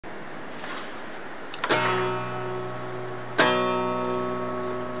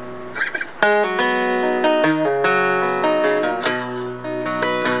I've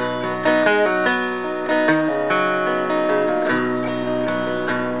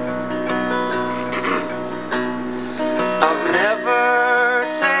never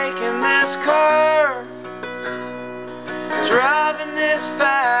taken this curve, driving this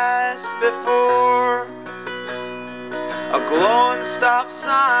fast before. A glowing stop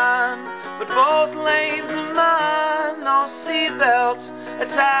sign, but both lanes are mine. No seatbelts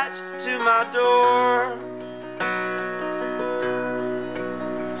attached to my door.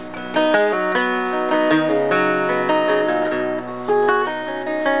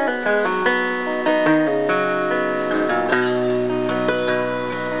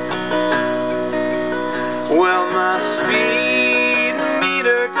 Well, my speed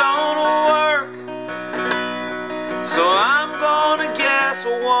meter don't work, so I'm gonna guess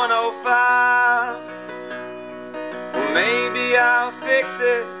 105. Well, maybe I'll fix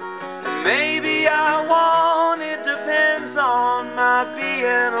it, and maybe I won't. It depends on my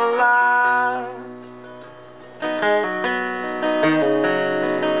being alive.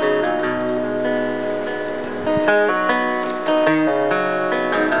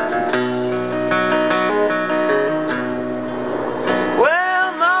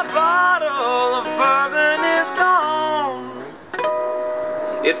 Well, my bottle of bourbon is gone.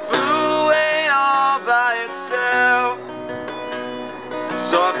 It flew away all by itself.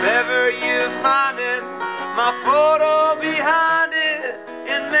 So if ever you find it, my photo behind it,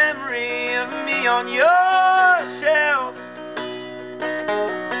 in memory of me on your shelf.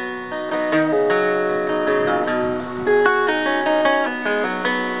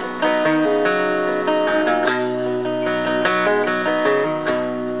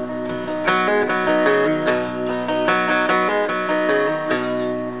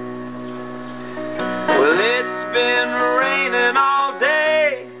 Well, it's been raining all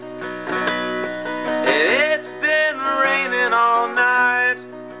day, and it's been raining all night.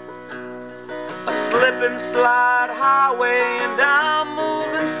 A slip and slide highway, and I'm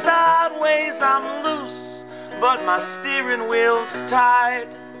moving sideways. I'm loose, but my steering wheel's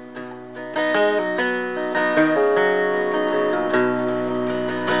tight.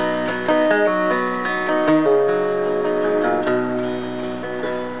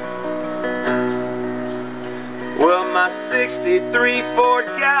 Well, my '63 Ford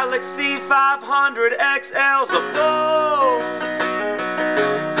Galaxy 500 XL's a blow.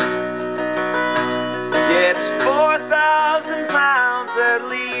 Yeah, it's 4,000 pounds at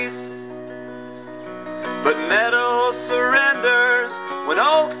least. But metal surrenders when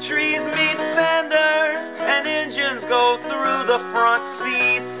oak trees meet fenders, and engines go through the front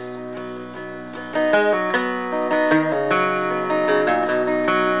seats.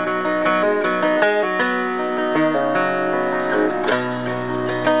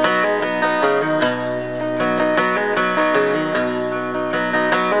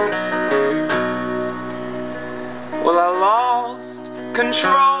 Well, I lost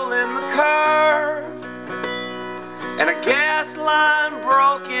control in the curve, and a gas line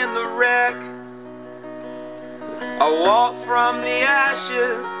broke in the wreck. I walked from the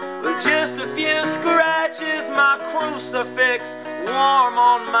ashes with just a few scratches, my crucifix warm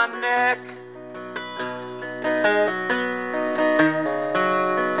on my neck.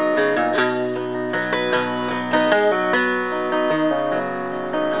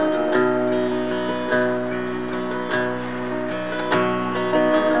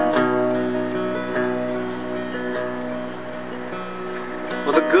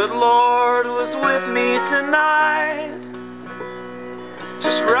 Well, the good Lord was with me tonight,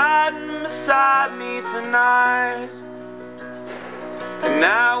 just riding beside me tonight. And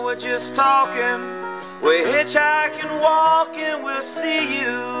now we're just talking, we're hitchhiking, walking. We'll see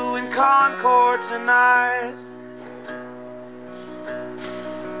you in Concord tonight.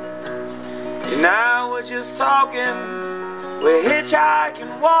 And now we're just talking, we're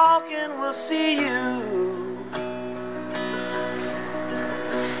hitchhiking, walking. We'll see you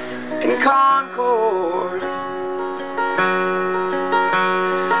in Concord